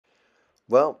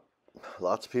Well,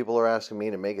 lots of people are asking me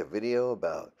to make a video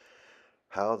about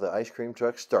how the ice cream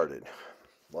truck started.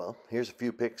 Well, here's a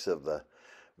few pics of the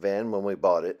van when we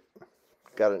bought it.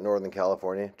 Got it in Northern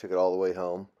California, took it all the way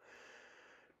home,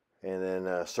 and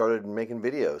then started making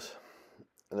videos.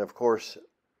 And of course,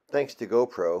 thanks to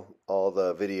GoPro, all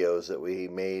the videos that we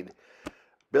made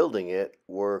building it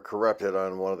were corrupted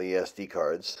on one of the SD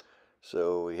cards.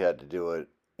 So we had to do it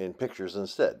in pictures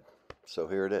instead. So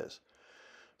here it is.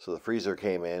 So the freezer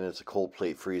came in. It's a cold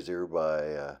plate freezer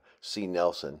by C.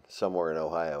 Nelson, somewhere in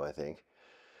Ohio, I think.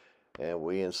 And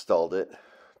we installed it,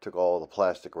 took all the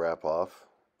plastic wrap off,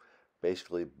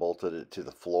 basically bolted it to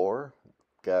the floor,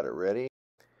 got it ready.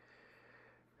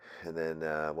 And then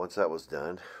once that was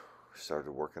done, we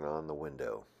started working on the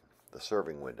window, the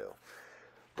serving window,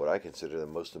 what I consider the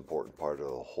most important part of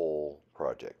the whole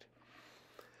project.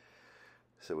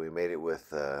 So we made it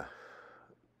with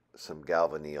some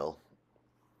galvanneal,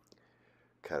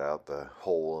 cut out the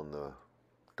hole in the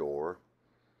door.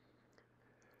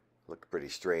 Looked pretty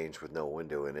strange with no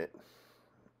window in it.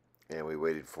 And we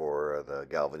waited for the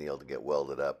galvanneal to get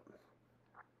welded up.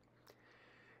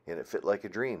 And it fit like a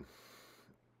dream.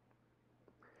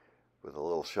 With a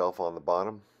little shelf on the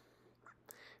bottom.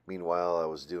 Meanwhile, I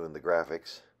was doing the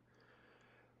graphics.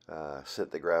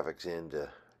 Set the graphics in to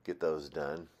get those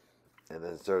done. And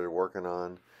then started working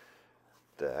on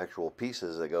the actual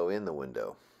pieces that go in the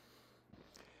window.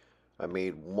 I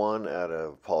made one out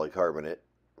of polycarbonate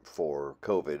for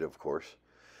COVID, of course,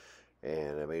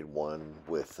 and I made one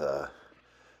with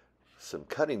some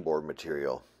cutting board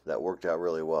material that worked out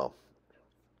really well.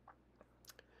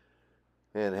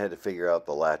 And I had to figure out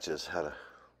the latches, how to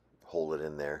hold it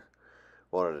in there.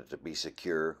 Wanted it to be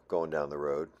secure going down the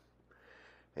road,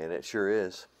 and it sure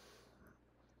is.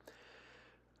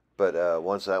 But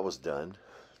once that was done,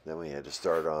 then we had to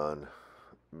start on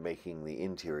making the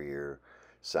interior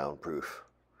soundproof.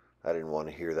 I didn't want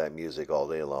to hear that music all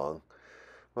day long.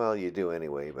 Well, you do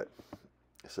anyway, but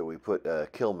so we put a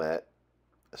Killmat,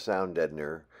 a sound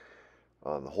deadener,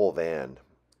 on the whole van,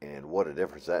 and what a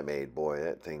difference that made. Boy,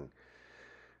 that thing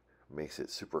makes it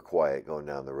super quiet going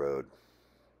down the road.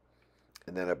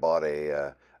 And then I bought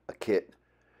a kit,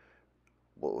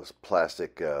 what was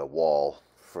plastic wall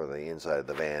for the inside of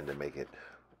the van to make it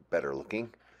better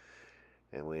looking,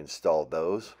 and we installed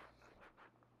those.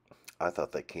 I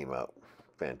thought that came out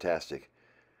fantastic.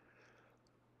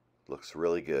 Looks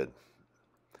really good.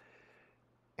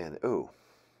 And oh,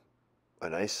 a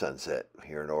nice sunset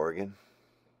here in Oregon.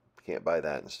 Can't buy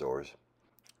that in stores.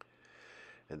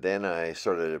 And then I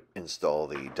started to install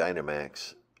the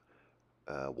Dynamax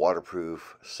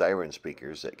waterproof siren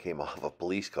speakers that came off a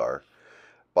police car.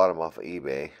 Bought them off of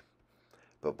eBay.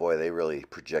 But boy, they really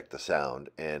project the sound.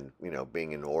 And, you know,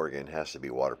 being in Oregon has to be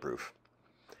waterproof.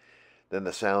 Then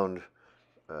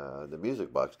the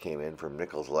music box came in from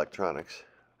Nichols Electronics,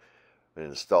 and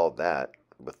installed that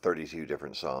with 32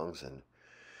 different songs. And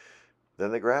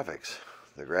then the graphics.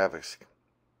 The graphics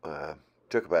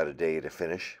took about a day to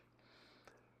finish,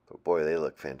 but boy, they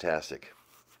look fantastic.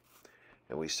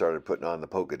 And we started putting on the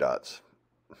polka dots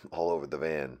all over the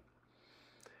van.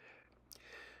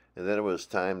 And then it was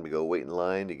time to go wait in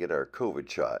line to get our COVID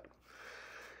shot.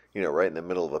 You know, right in the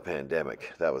middle of a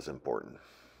pandemic. That was important.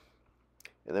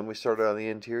 And then we started on the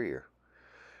interior.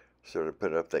 Started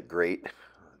putting up that grate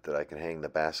that I can hang the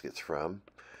baskets from.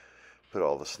 Put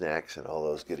all the snacks and all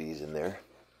those goodies in there.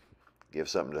 Give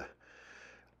something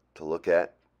to look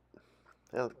at.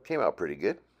 Well, it came out pretty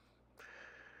good.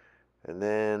 And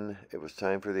then it was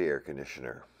time for the air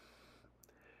conditioner.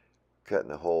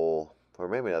 Cutting a hole, or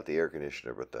maybe not the air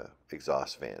conditioner, but the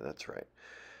exhaust fan, that's right.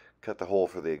 Cut the hole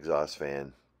for the exhaust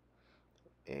fan.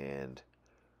 And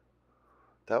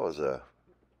that was a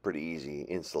pretty easy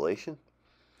installation.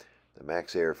 The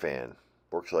Max Air fan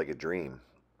works like a dream.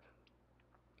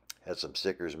 Had some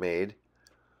stickers made.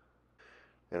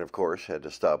 And of course, had to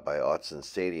stop by Autzen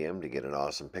Stadium to get an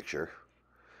awesome picture.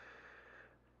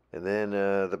 And then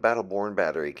the Battleborn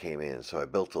battery came in, so I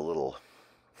built a little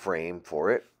frame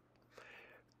for it.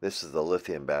 This is the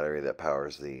lithium battery that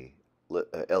powers the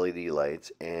LED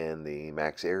lights and the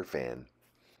Max Air fan.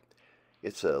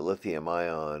 It's a lithium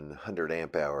ion 100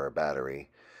 amp hour battery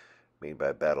made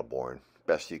by Battleborn.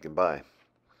 Best you can buy.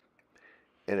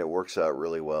 And it works out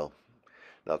really well.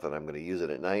 Not that I'm going to use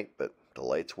it at night, but the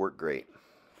lights work great.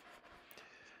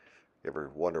 You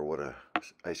ever wonder what an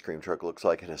ice cream truck looks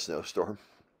like in a snowstorm?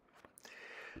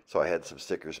 So I had some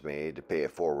stickers made to pay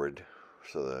it forward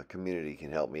so the community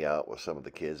can help me out with some of the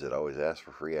kids that always ask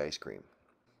for free ice cream.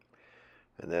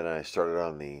 And then I started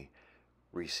on the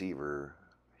receiver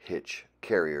hitch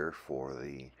carrier for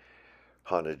the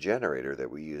Honda generator that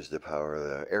we use to power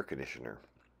the air conditioner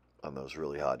on those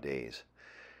really hot days.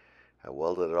 I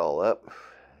welded it all up,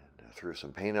 threw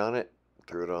some paint on it,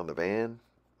 threw it on the van.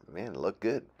 Man, it looked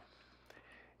good.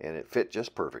 And it fit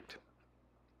just perfect.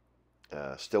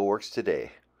 Still works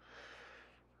today.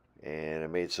 And I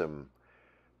made some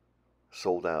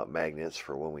sold out magnets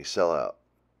for when we sell out,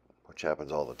 which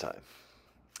happens all the time.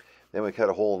 Then we cut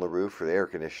a hole in the roof for the air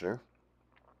conditioner.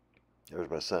 There's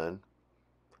my son.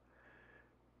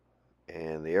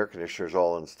 And the air conditioner is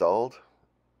all installed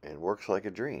and works like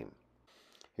a dream.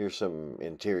 Here's some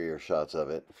interior shots of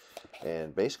it.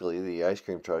 And basically the ice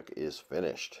cream truck is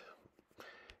finished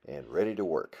and ready to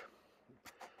work.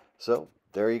 So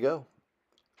there you go.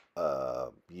 A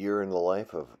year in the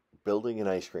life of building an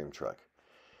ice cream truck.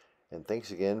 And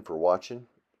thanks again for watching.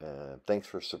 Thanks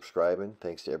for subscribing.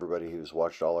 Thanks to everybody who's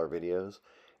watched all our videos.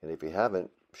 And if you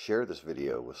haven't, share this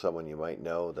video with someone you might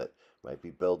know that might be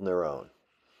building their own.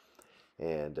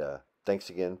 And thanks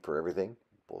again for everything.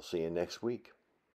 We'll see you next week.